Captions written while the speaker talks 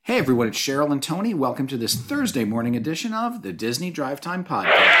everyone, it's Cheryl and Tony. Welcome to this Thursday morning edition of the Disney Drive Time Podcast.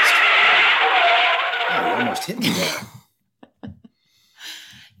 Oh, you almost hit me there.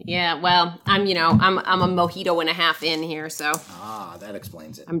 Yeah, well, I'm a mojito and a half in here, so. Ah, that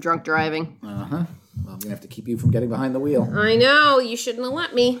explains it. I'm drunk driving. Uh-huh. Well, I'm going to have to keep you from getting behind the wheel. I know, you shouldn't have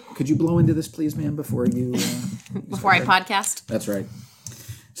let me. Could you blow into this, please, ma'am, before you... Before I podcast? That's right.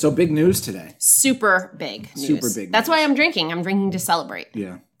 So, big news today. Super big news. Super big That's news. why I'm drinking. I'm drinking to celebrate.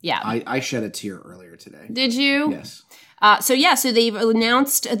 Yeah. Yeah. I shed a tear earlier today. Did you? Yes. So they've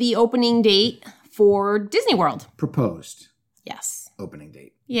announced the opening date for Disney World. Proposed Yes. opening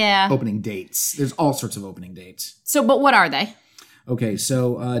date. Yeah. Opening dates. There's all sorts of opening dates. So, but what are they? Okay,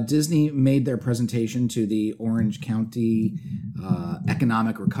 so Disney made their presentation to the Orange County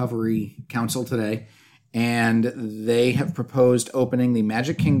Economic Recovery Council today, and they have proposed opening the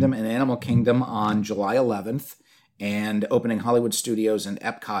Magic Kingdom and Animal Kingdom on July 11th and opening Hollywood Studios and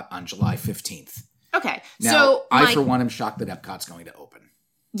Epcot on July 15th. Okay. Now, so I, for one, am shocked that Epcot's going to open.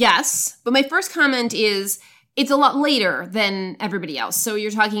 Yes, but my first comment is it's a lot later than everybody else. So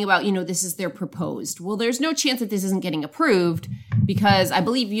you're talking about, this is their proposed. Well, there's no chance that this isn't getting approved because I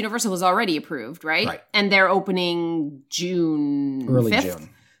believe Universal was already approved, right? Right. And they're opening June Early 5th. June.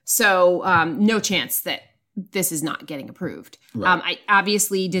 So no chance that this is not getting approved. Right.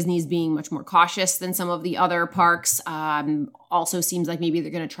 Obviously, Disney's being much more cautious than some of the other parks. Also seems like maybe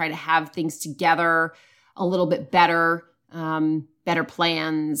they're going to try to have things together a little bit better. Better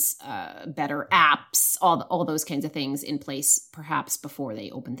plans, better apps, all those kinds of things in place, perhaps before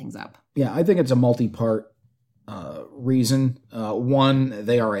they open things up. Yeah, I think it's a multi-part reason. One,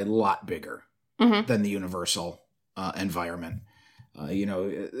 they are a lot bigger than the Universal environment.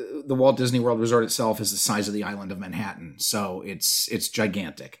 The Walt Disney World Resort itself is the size of the island of Manhattan, so it's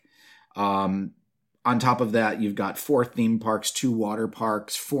gigantic. On top of that, you've got 4 theme parks, 2 water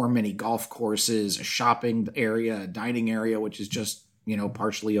parks, 4 mini golf courses, a shopping area, a dining area, which is just,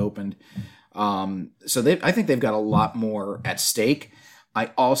 partially opened. So I think they've got a lot more at stake.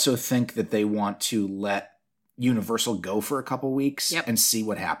 I also think that they want to let Universal go for a couple weeks and see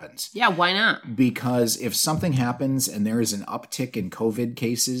what happens. Yeah, why not? Because if something happens and there is an uptick in COVID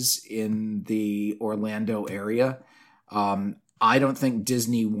cases in the Orlando area, I don't think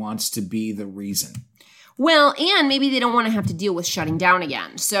Disney wants to be the reason. Well, and maybe they don't want to have to deal with shutting down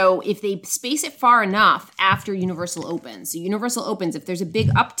again. So if they space it far enough after Universal opens, if there's a big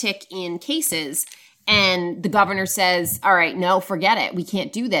uptick in cases and the governor says, all right, no, forget it, we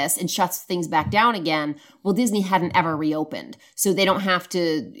can't do this, and shuts things back down again, well, Disney hadn't ever reopened. So they don't have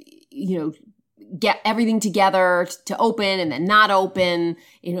to, get everything together to open and then not open.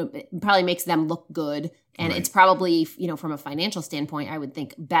 It probably makes them look good. And It's probably, from a financial standpoint, I would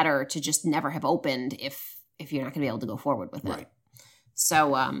think better to just never have opened if you're not going to be able to go forward with it. Right.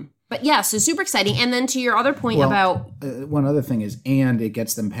 So, but yeah, so super exciting. And then to your other point about... one other thing is, and it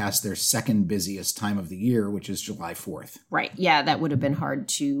gets them past their second busiest time of the year, which is July 4th. Right. Yeah, that would have been hard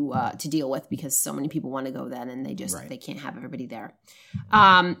to deal with because so many people want to go then and they can't have everybody there.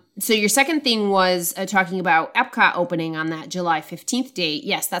 So your second thing was talking about Epcot opening on that July 15th date.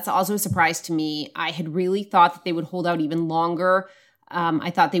 Yes, that's also a surprise to me. I had really thought that they would hold out even longer. I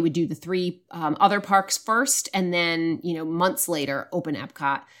thought they would do the 3 other parks first and then, months later open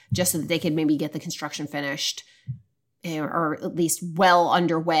Epcot just so that they could maybe get the construction finished or at least well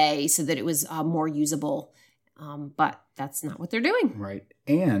underway so that it was more usable. But that's not what they're doing. Right.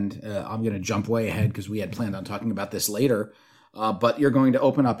 And I'm going to jump way ahead because we had planned on talking about this later. But you're going to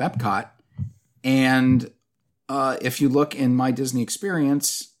open up Epcot. And if you look in My Disney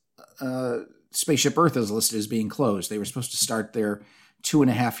Experience, Spaceship Earth is listed as being closed. They were supposed to start their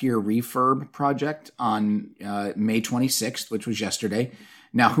 2.5-year refurb project on May 26th, which was yesterday.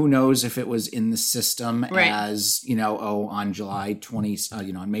 Now, who knows if it was in the system as, on July 20,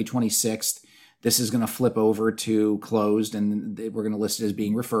 on May 26th, this is going to flip over to closed and we're going to list it as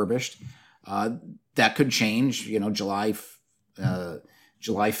being refurbished. That could change, July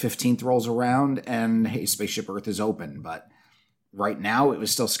 15th rolls around and, hey, Spaceship Earth is open. But right now, it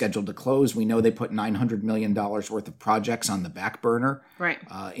was still scheduled to close. We know they put $900 million worth of projects on the back burner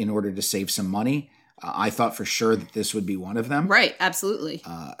in order to save some money. I thought for sure that this would be one of them. Right, absolutely.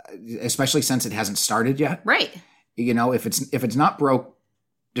 Especially since it hasn't started yet. Right. If it's not broke,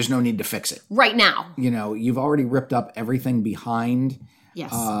 there's no need to fix it. Right now. You've already ripped up everything behind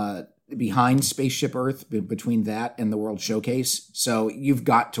Spaceship Earth, between that and the World Showcase. So you've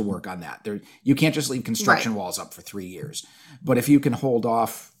got to work on that. You can't just leave construction walls up for 3 years. But if you can hold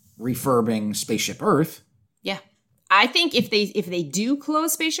off refurbing Spaceship Earth. Yeah. I think if they do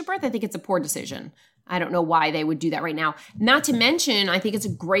close Spaceship Earth, I think it's a poor decision. I don't know why they would do that right now. Not to mention, I think it's a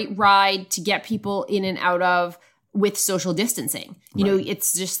great ride to get people in and out of with social distancing. You know,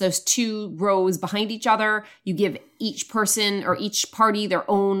 it's just those 2 rows behind each other. You give each person or each party their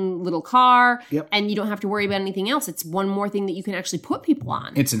own little car, and you don't have to worry about anything else. It's one more thing that you can actually put people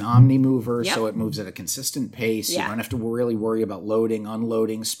on. It's an omni mover, so it moves at a consistent pace. You don't have to really worry about loading,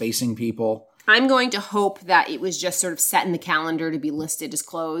 unloading, spacing people. I'm going to hope that it was just sort of set in the calendar to be listed as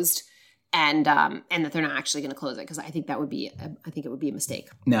closed, and that they're not actually going to close it, because I think it would be a mistake.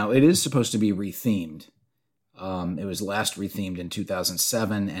 Now, it is supposed to be rethemed. It was last rethemed in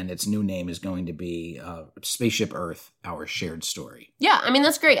 2007, and its new name is going to be Spaceship Earth, Our Shared Story. Yeah, I mean,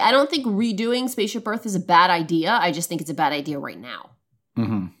 that's great. I don't think redoing Spaceship Earth is a bad idea. I just think it's a bad idea right now.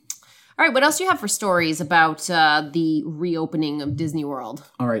 Mm-hmm. All right, what else do you have for stories about the reopening of Disney World?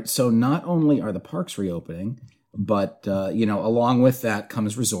 All right, so not only are the parks reopening, but, along with that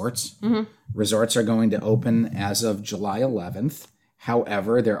comes resorts. Mm-hmm. Resorts are going to open as of July 11th.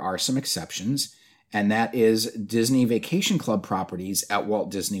 However, there are some exceptions. And that is Disney Vacation Club properties at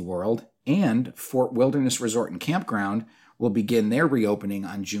Walt Disney World and Fort Wilderness Resort and Campground will begin their reopening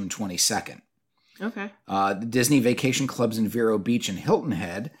on June 22nd. Okay. The Disney Vacation Clubs in Vero Beach and Hilton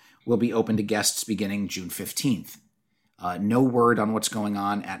Head will be open to guests beginning June 15th. No word on what's going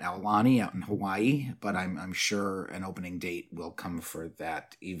on at Aulani out in Hawaii, but I'm sure an opening date will come for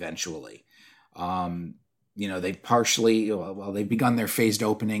that eventually. They've they've begun their phased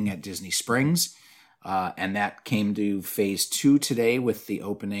opening at Disney Springs. And that came to phase 2 today with the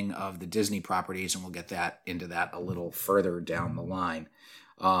opening of the Disney properties, and we'll get into that a little further down the line.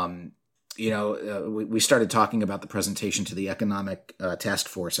 We started talking about the presentation to the Economic Task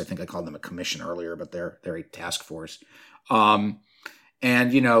Force. I think I called them a commission earlier, but they're a task force. I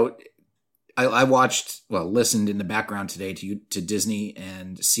listened in the background today to Disney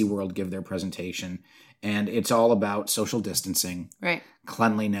and SeaWorld give their presentation. And it's all about social distancing, right?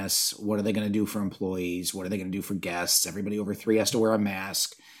 Cleanliness. What are they going to do for employees? What are they going to do for guests? Everybody over 3 has to wear a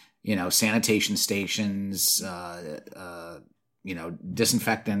mask. Sanitation stations.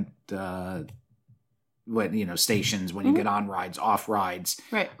 Disinfectant. Stations when you get on rides, off rides.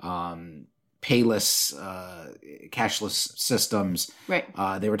 Right. Payless, cashless systems. Right.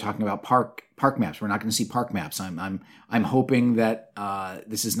 They were talking about park maps. We're not going to see park maps. I'm hoping that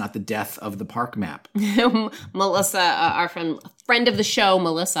this is not the death of the park map. Melissa, our friend of the show,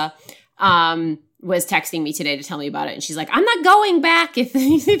 Melissa, was texting me today to tell me about it, and she's like, "I'm not going back if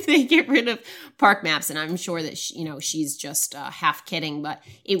they get rid of park maps." And I'm sure that she's just half kidding, but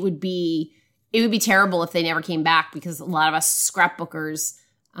it would be terrible if they never came back, because a lot of us scrapbookers.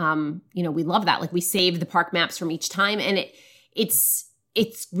 We love that. Like, we save the park maps from each time, and it's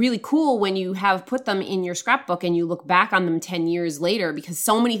really cool when you have put them in your scrapbook and you look back on them 10 years later, because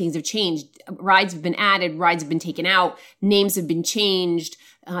so many things have changed. Rides have been added, rides have been taken out, names have been changed,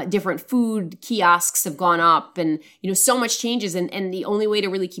 different food kiosks have gone up, and so much changes, and the only way to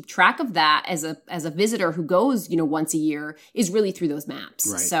really keep track of that as a visitor who goes once a year is really through those maps.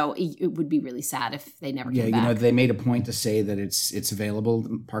 Right. So it would be really sad if they never came back. They made a point to say that it's available.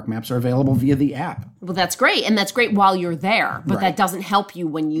 Park maps are available via the app. Well, that's great, and that's great while you're there, but that doesn't help you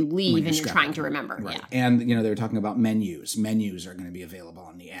when you leave and you're trying to remember. Right. Yeah. And they were talking about menus. Menus are going to be available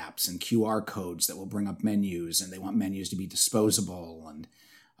on the apps, and QR codes that will bring up menus, and they want menus to be disposable, and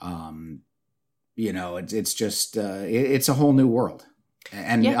it's just it's a whole new world,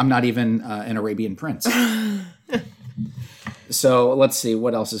 and I'm not even an Arabian prince. So let's see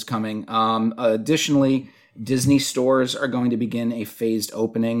what else is coming. Additionally, Disney stores are going to begin a phased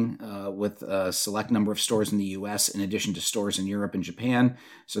opening with a select number of stores in the U.S. in addition to stores in Europe and Japan.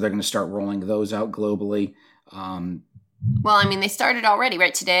 So they're going to start rolling those out globally. They started already,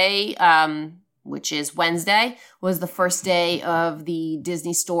 right? Today, which is Wednesday, was the first day of the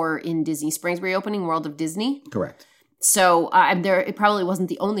Disney store in Disney Springs reopening, World of Disney. Correct. So it probably wasn't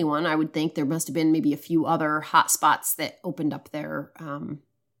the only one. I would think there must have been maybe a few other hot spots that opened up their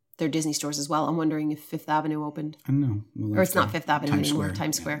Disney stores as well. I'm wondering if Fifth Avenue opened. I don't know. Well, or it's not Fifth Avenue anymore,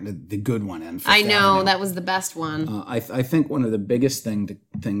 Times Square. Yeah, the good one. And I know, Avenue. That was the best one. I think one of the biggest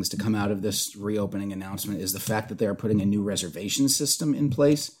things to come out of this reopening announcement is the fact that they're putting a new reservation system in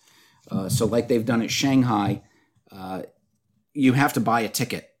place. So like they've done at Shanghai, you have to buy a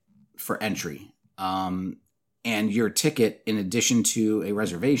ticket for entry. And your ticket, in addition to a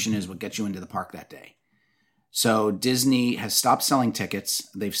reservation, is what gets you into the park that day. So Disney has stopped selling tickets.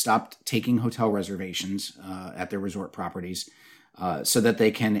 They've stopped taking hotel reservations at their resort properties so that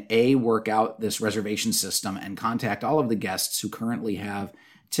they can, work out this reservation system and contact all of the guests who currently have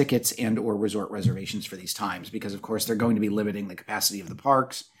tickets and or resort reservations for these times. Because, of course, they're going to be limiting the capacity of the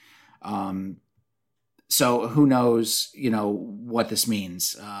parks. So who knows, what this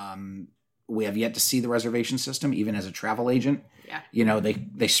means. We have yet to see the reservation system, even as a travel agent. Yeah.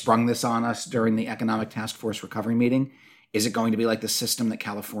 They sprung this on us during the Economic Task Force recovery meeting. Is it going to be like the system that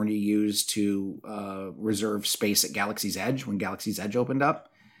California used to reserve space at Galaxy's Edge when Galaxy's Edge opened up?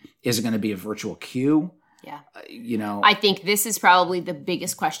 Is it going to be a virtual queue? Yeah. I think this is probably the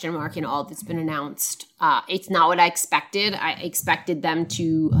biggest question mark in all that's been announced. It's not what I expected. I expected them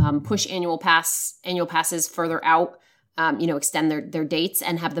to push annual passes further out, extend their dates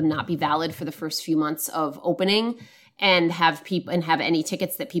and have them not be valid for the first few months of opening, and have any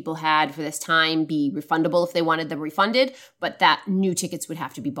tickets that people had for this time be refundable if they wanted them refunded, but that new tickets would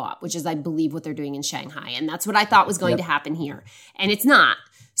have to be bought, which is, I believe, what they're doing in Shanghai. And that's what I thought was going to happen here. And it's not.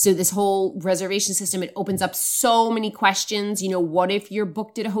 So this whole reservation system, it opens up so many questions. What if you're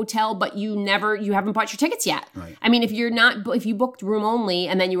booked at a hotel, but you haven't bought your tickets yet? Right. I mean, if you booked room only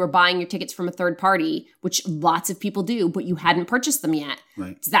and then you were buying your tickets from a third party, which lots of people do, but you hadn't purchased them yet.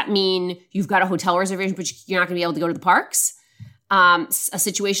 Right. Does that mean you've got a hotel reservation, but you're not going to be able to go to the parks? A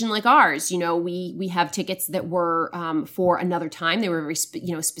situation like ours, we have tickets that were for another time. They were a very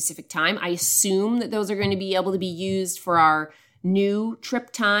specific time. I assume that those are going to be able to be used for our new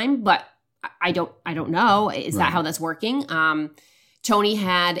trip time, but I don't know. Is that how that's working? Tony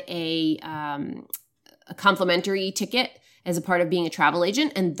had a complimentary ticket as a part of being a travel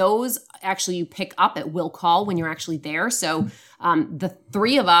agent, and those actually you pick up at will call when you're actually there. So the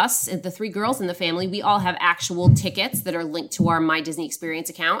three of us, the three girls in the family, we all have actual tickets that are linked to our My Disney Experience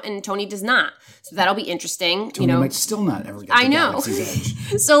account, and Tony does not. So that'll be interesting. Tony might still not ever get to Galaxy's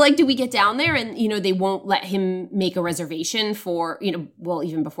Edge. So do we get down there and, they won't let him make a reservation for,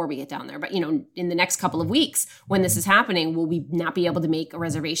 even before we get down there, but, in the next couple of weeks when this is happening, will we not be able to make a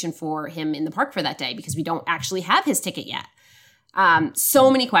reservation for him in the park for that day because we don't actually have his ticket yet?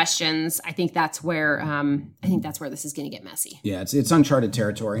 So many questions. I think that's where this is going to get messy. Yeah, it's uncharted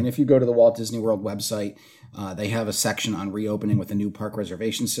territory. And if you go to the Walt Disney World website, they have a section on reopening with a new park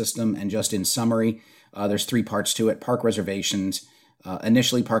reservation system. And just in summary, there's 3 parts to it. Park reservations.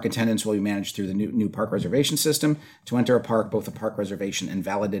 Initially, park attendance will be managed through the new park reservation system. To enter a park, both a park reservation and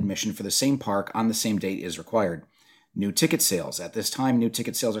valid admission for the same park on the same date is required. New ticket sales. At this time, new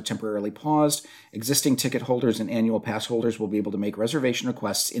ticket sales are temporarily paused. Existing ticket holders and annual pass holders will be able to make reservation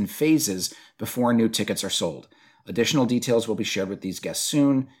requests in phases before new tickets are sold. Additional details will be shared with these guests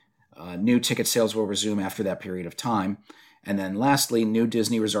soon. New ticket sales will resume after that period of time. And then lastly, new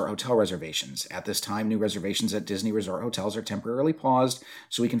Disney Resort Hotel reservations. At this time, new reservations at Disney Resort Hotels are temporarily paused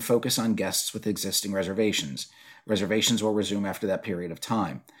so we can focus on guests with existing reservations. Reservations will resume after that period of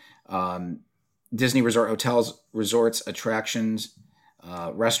time. Disney Resort Hotels, resorts, attractions,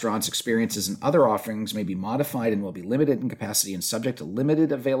 restaurants, experiences, and other offerings may be modified and will be limited in capacity and subject to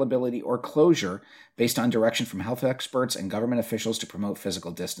limited availability or closure based on direction from health experts and government officials to promote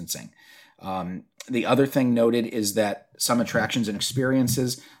physical distancing. The other thing noted is that some attractions and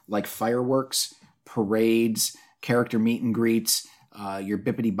experiences like fireworks, parades, character meet and greets, your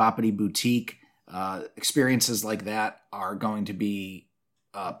Bippity Boppity Boutique, experiences like that are going to be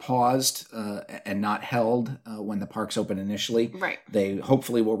paused and not held when the parks open initially. Right. They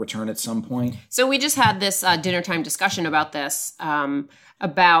hopefully will return at some point. So we just had this dinner time discussion about this,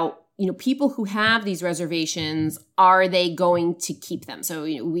 about people who have these reservations, are they going to keep them? So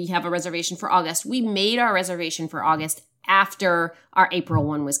we have a reservation for August. We made our reservation for August after our April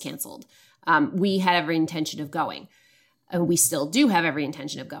one was canceled. We had every intention of going. And we still do have every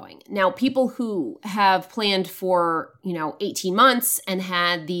intention of going. Now, people who have planned for, 18 months and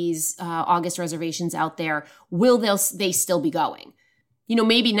had these August reservations out there, will they still be going?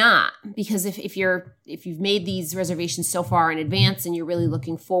 Maybe not, because if you've made these reservations so far in advance and you're really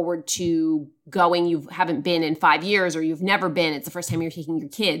looking forward to going, you haven't been in 5 years or you've never been, it's the first time you're taking your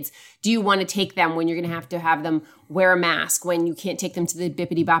kids. Do you want to take them when you're going to have them wear a mask, when you can't take them to the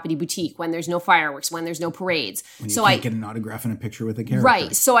Bippity Boppity Boutique, when there's no fireworks, when there's no parades? When you can't get an autograph and a picture with a character.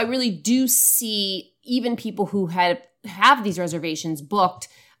 Right. So I really do see even people who have these reservations booked,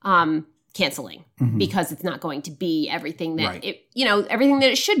 canceling because it's not going to be everything that everything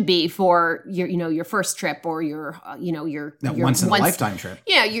that it should be for your first trip or your once in a lifetime trip.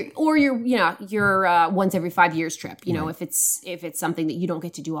 Yeah, your once every 5 years trip. If it's something that you don't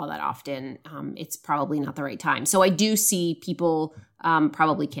get to do all that often, it's probably not the right time. So I do see people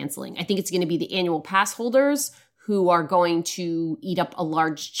probably canceling. I think it's going to be the annual pass holders who are going to eat up a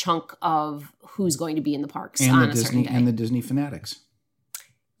large chunk of who's going to be in the parks on a certain day. And the Disney fanatics.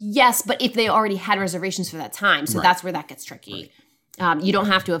 Yes, but if they already had reservations for that time, so that's where that gets tricky. Right. You don't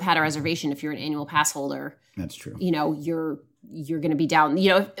have to have had a reservation if you're an annual pass holder. That's true. You're you're going to be down.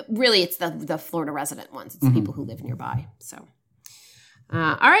 Really, it's the Florida resident ones. It's the people who live nearby. So,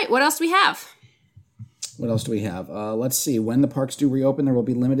 all right, what else do we have? What else do we have? Let's see. When the parks do reopen, there will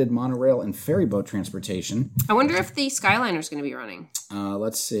be limited monorail and ferry boat transportation. I wonder if the Skyliner is going to be running.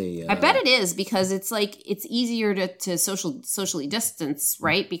 Let's see. I bet it is, because it's easier to socially distance,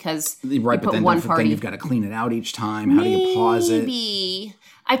 right? Because but then you've got to clean it out each time. How do you pause it? Maybe.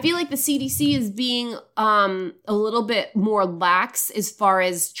 I feel like the CDC is being a little bit more lax as far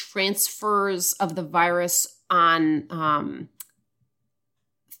as transfers of the virus on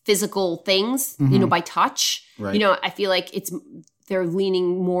physical things, by touch. Right. I feel like they're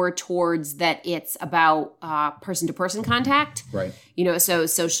leaning more towards that it's about person-to-person contact. Right. So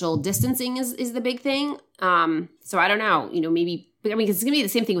social distancing is the big thing. So I don't know, maybe, it's going to be the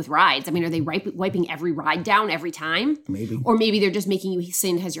same thing with rides. I mean, are they wiping every ride down every time? Maybe. Or maybe they're just making you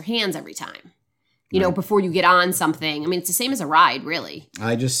sanitize your hands every time, before you get on something. I mean, it's the same as a ride, really.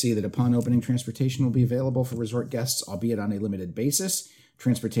 I just see that upon opening, transportation will be available for resort guests, albeit on a limited basis.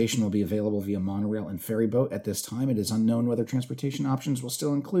 Transportation will be available via monorail and ferry boat. At this time, it is unknown whether transportation options will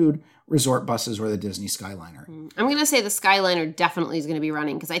still include resort buses or the Disney Skyliner. I'm going to say the Skyliner definitely is going to be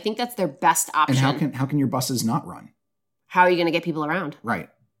running, because I think that's their best option. And how can your buses not run? How are you going to get people around? Right.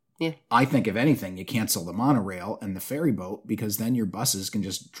 Yeah. I think, if anything, you cancel the monorail and the ferry boat, because then your buses can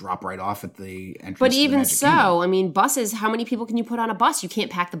just drop right off at the entrance. But to the even Magic so, Kingdom. I mean, buses, how many people can you put on a bus? You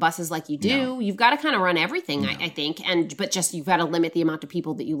can't pack the buses like you do. No. You've got to kind of run everything, I think. But just you've got to limit the amount of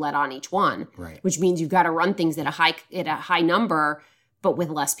people that you let on each one. Right. Which means you've got to run things at a high number, but with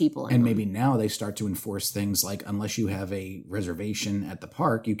less people in And them. maybe now they start to enforce things like, unless you have a reservation at the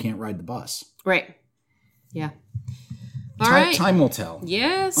park, you can't ride the bus. Right. Yeah. All right. Time will tell.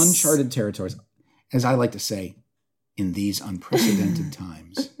 Yes. Uncharted territories. As I like to say, in these unprecedented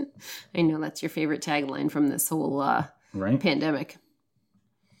times. I know that's your favorite tagline from this whole Right? pandemic.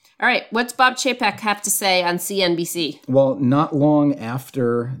 All right. What's Bob Chapek have to say on CNBC? Well, not long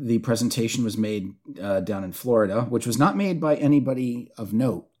after the presentation was made down in Florida, which was not made by anybody of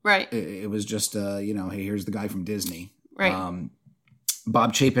note. Right. It was just, hey, here's the guy from Disney. Right.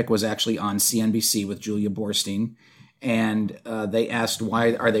 Bob Chapek was actually on CNBC with Julia Borstein. And they asked,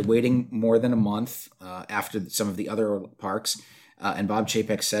 why are they waiting more than a month after some of the other parks? And Bob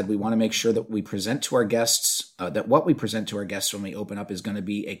Chapek said, we want to make sure that we present to our guests, that what we present to our guests when we open up is going to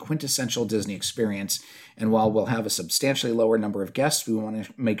be a quintessential Disney experience. And while we'll have a substantially lower number of guests, we want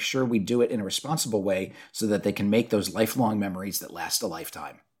to make sure we do it in a responsible way so that they can make those lifelong memories that last a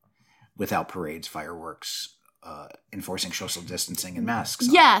lifetime without parades, fireworks, enforcing social distancing and masks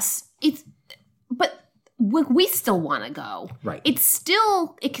on. Yes. But we still want to go. Right.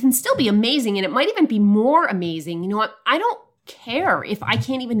 It can still be amazing, and it might even be more amazing. You know what? I don't care if I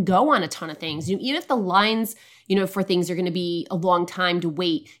can't even go on a ton of things. Even if the lines, for things are going to be a long time to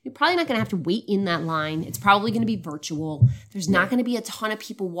wait, you're probably not going to have to wait in that line. It's probably going to be virtual. There's not going to be a ton of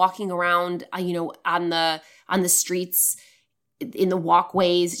people walking around, on the streets, in the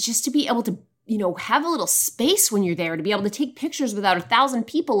walkways, just to be able to have a little space when you're there, to be able to take pictures without 1,000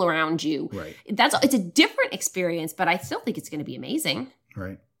 people around you. Right. It's a different experience, but I still think it's going to be amazing.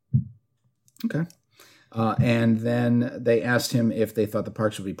 Right. Okay. And then they asked him if they thought the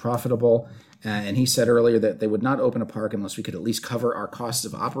parks would be profitable. And he said earlier that they would not open a park unless we could at least cover our costs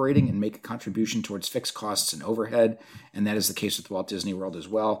of operating and make a contribution towards fixed costs and overhead. And that is the case with Walt Disney World as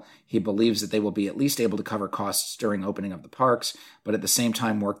well. He believes that they will be at least able to cover costs during opening of the parks, but at the same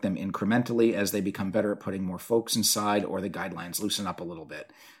time work them incrementally as they become better at putting more folks inside or the guidelines loosen up a little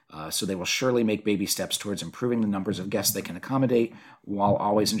bit. So they will surely make baby steps towards improving the numbers of guests they can accommodate while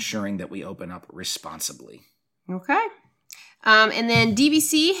always ensuring that we open up responsibly. Okay. And then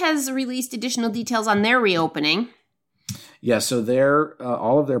DVC has released additional details on their reopening. Yeah, so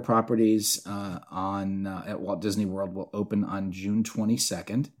all of their properties at Walt Disney World will open on June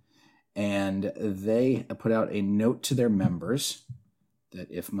 22nd. And they put out a note to their members that,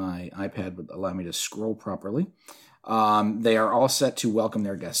 if my iPad would allow me to scroll properly, they are all set to welcome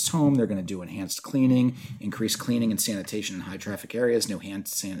their guests home. They're going to do enhanced cleaning, increased cleaning and sanitation in high traffic areas, new hand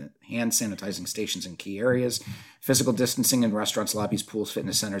sanitizing stations in key areas, physical distancing in restaurants, lobbies, pools,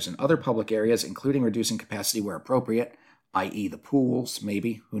 fitness centers, and other public areas, including reducing capacity where appropriate, i.e. the pools,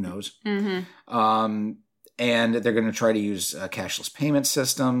 maybe, who knows. Mm-hmm. And they're going to try to use cashless payment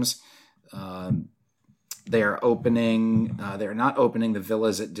systems. They are not opening the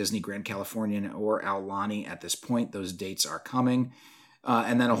villas at Disney Grand Californian or Aulani at this point. Those dates are coming.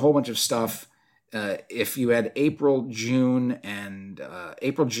 And then a whole bunch of stuff. If you had April, June, and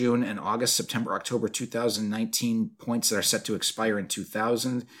August, September, October 2019 points that are set to expire in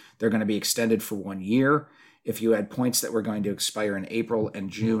 2000, they're going to be extended for 1 year. if you had points that were going to expire in April and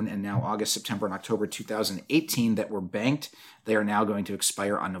June and now August, September, and October 2018 that were banked, they are now going to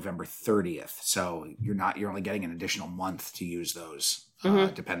expire on November 30th. So you're only getting an additional month to use those,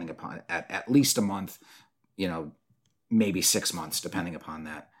 depending upon at least a month, maybe 6 months, depending upon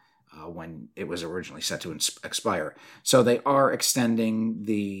that, when it was originally set to expire. So they are extending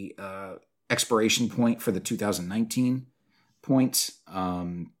the expiration point for the 2019 points,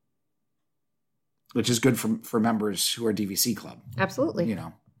 which is good for members who are DVC Club. Absolutely.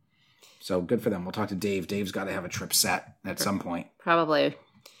 So good for them. We'll talk to Dave. Dave's got to have a trip set at some point. Probably.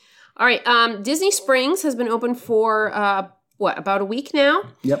 All right. Disney Springs has been open for, about a week now?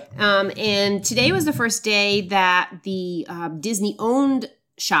 Yep. And today was the first day that the Disney-owned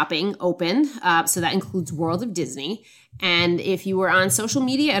shopping opened. So that includes World of Disney. And if you were on social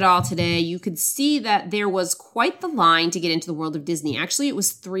media at all today, you could see that there was quite the line to get into the World of Disney. Actually, it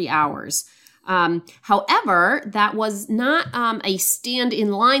was 3 hours. However, that was not a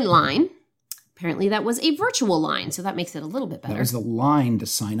stand-in-line line. Apparently, that was a virtual line, so that makes it a little bit better. That was the line to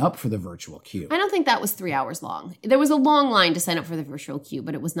sign up for the virtual queue. I don't think that was 3 hours long. There was a long line to sign up for the virtual queue,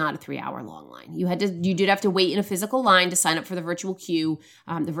 but it was not a 3 hour long line. You did have to wait in a physical line to sign up for the virtual queue.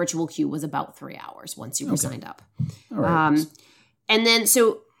 The virtual queue was about 3 hours once you were signed up. All right. And then,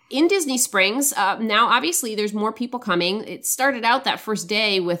 so in Disney Springs, now obviously there's more people coming. It started out that first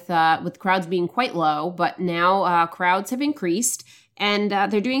day with crowds being quite low, but now crowds have increased. And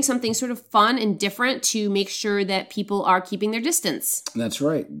they're doing something sort of fun and different to make sure that people are keeping their distance. That's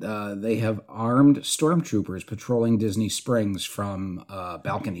right. They have armed stormtroopers patrolling Disney Springs from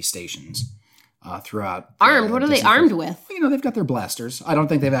balcony stations throughout. Armed? What are they armed with? They've got their blasters. I don't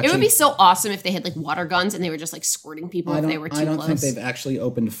think they've actually... It would be so awesome if they had water guns and they were just squirting people if they were too close. I don't think they've actually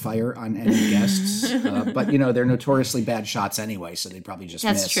opened fire on any guests. But, they're notoriously bad shots anyway, so they'd probably just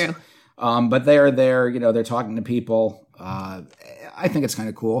miss. That's true. But they are there, they're talking to people. I think it's kind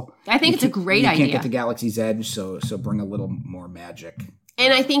of cool. I think it's a great idea. You can't get to Galaxy's Edge, so bring a little more magic.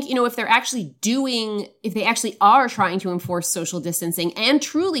 And I think, if they actually are trying to enforce social distancing and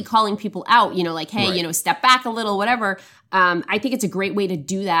truly calling people out, hey, right. Step back a little, whatever. I think it's a great way to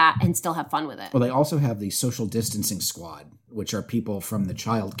do that and still have fun with it. Well, they also have the social distancing squad, which are people from the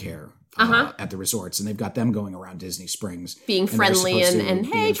childcare at the resorts, and they've got them going around Disney Springs. Being friendly and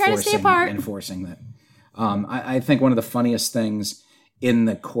hey, try to stay apart. Enforcing that. I think one of the funniest things in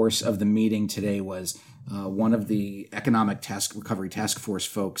the course of the meeting today was one of the Economic Recovery Task Force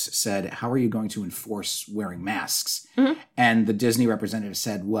folks said, how are you going to enforce wearing masks? Mm-hmm. And the Disney representative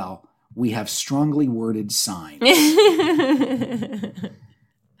said, well, we have strongly worded signs.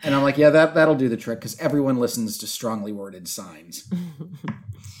 And I'm like, yeah, that'll do the trick because everyone listens to strongly worded signs.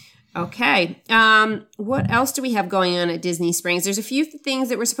 Okay. What else do we have going on at Disney Springs? There's a few things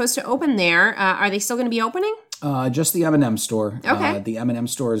that were supposed to open there. Are they still going to be opening? Just the M&M store. Okay. The M&M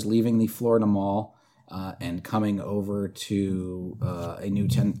store is leaving the Florida Mall and coming over to a new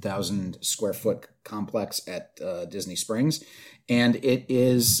 10,000 square foot complex at Disney Springs. And it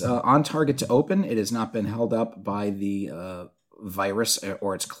is on target to open. It has not been held up by the virus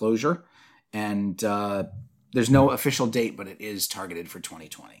or its closure. And there's no official date, but it is targeted for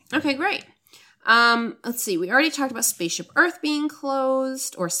 2020. Okay, great. Let's see. We already talked about Spaceship Earth being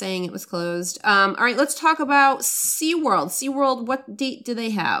closed or saying it was closed. All right, let's talk about SeaWorld. SeaWorld, what date do they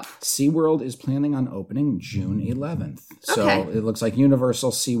have? SeaWorld is planning on opening June 11th. So it looks like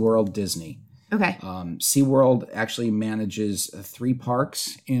Universal, SeaWorld, Disney. Okay. SeaWorld actually manages 3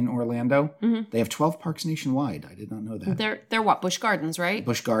 parks in Orlando. Mm-hmm. They have 12 parks nationwide. I did not know that. They're what? Busch Gardens, right?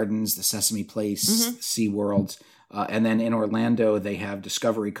 Busch Gardens, the Sesame Place, SeaWorld. And then in Orlando, they have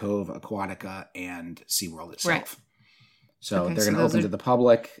Discovery Cove, Aquatica, and SeaWorld itself. Right. So they're going to open to the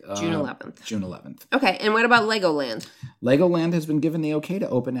public. June 11th. June 11th. Okay. And what about Legoland? Legoland has been given the okay to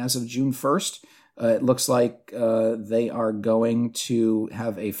open as of June 1st. It looks like they are going to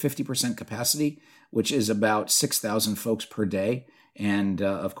have a 50% capacity, which is about 6,000 folks per day. And,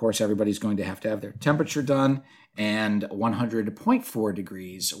 of course, everybody's going to have their temperature done. And 100.4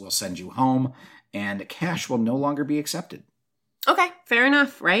 degrees will send you home. And cash will no longer be accepted. Okay, fair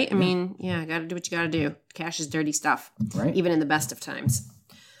enough, right? I mean, got to do what you got to do. Cash is dirty stuff, right? Even in the best of times.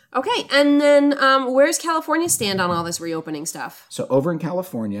 Okay, and then where's California stand on all this reopening stuff? So over in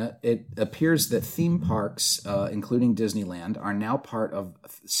California, it appears that theme parks, including Disneyland, are now part of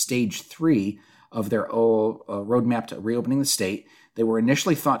Stage 3 of their roadmap to reopening the state. They were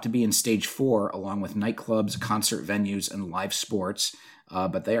initially thought to be in Stage 4, along with nightclubs, concert venues, and live sports.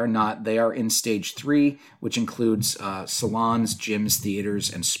 But they are not. They are in Stage 3, which includes salons, gyms,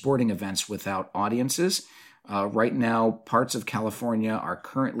 theaters, and sporting events without audiences. Right now, parts of California are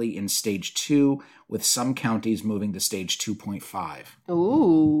currently in stage 2, with some counties moving to stage 2.5.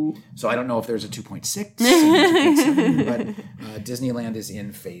 Ooh. So I don't know if there's a 2.6 and 2.7, but Disneyland is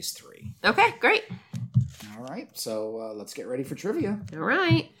in phase 3. Okay, great. All right, so let's get ready for trivia. All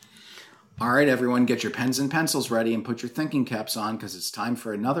right. All right, everyone, get your pens and pencils ready and put your thinking caps on because it's time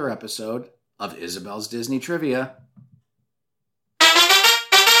for another episode of Isabel's Disney Trivia.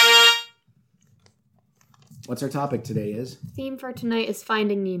 What's our topic today is? Theme for tonight is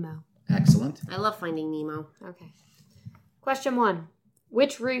Finding Nemo. Excellent. I love Finding Nemo. Okay. Question 1.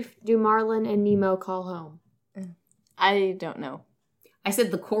 Which reef do Marlin and Nemo call home? I don't know. I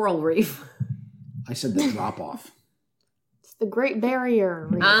said the coral reef. I said the drop-off. It's the Great Barrier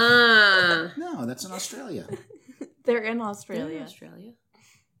Reef. Ah. No, that's in Australia. They're in Australia. Australia.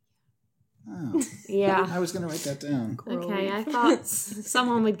 Oh, Yeah. I was going to write that down. Okay, I thought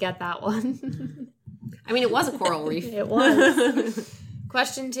someone would get that one. I mean, it was a coral reef. It was.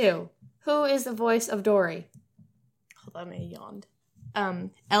 Question 2. Who is the voice of Dory? Hold on, I yawned.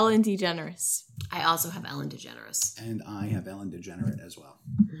 Ellen DeGeneres. I also have Ellen DeGeneres. And I have Ellen DeGeneres as well.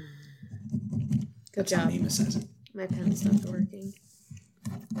 Good That's how job. Nima says it. My pen stopped working.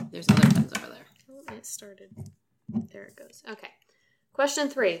 There's other pens over there. Oh, it started. There it goes. Okay. Question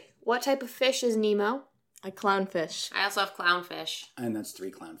 3. What type of fish is Nemo? A clownfish. I also have clownfish. And that's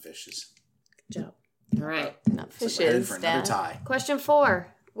 3 clownfishes. Good job. All right. Not So we're headed fishes, for another Dad. tie. Question 4.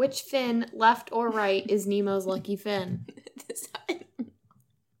 Which fin, left or right, is Nemo's lucky fin?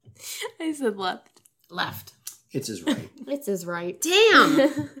 I said left. Left. It's his right. It's his right.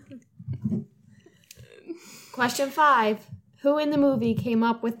 Damn. Question 5. Who in the movie came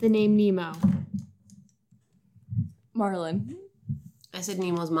up with the name Nemo? Marlin. I said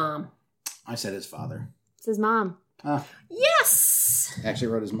Nemo's mom. I said his father. It's his mom. Ah, Yes. actually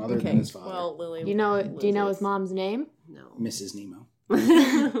wrote his mother than his father. Well, Lily. Do you know his mom's name? No. Mrs. Nemo.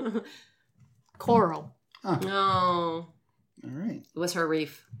 Coral. No. All right. It was her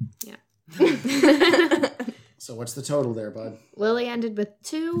reef. So what's the total there, bud? Lily ended with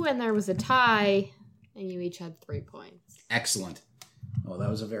 2, and there was a tie, and you each had 3 points. Excellent. Well, that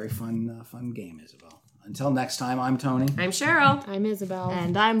was a very fun game, Isabel. Until next time, I'm Tony. I'm Cheryl. I'm Isabel.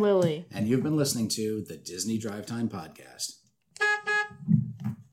 And I'm Lily. And you've been listening to the Disney Drive Time Podcast.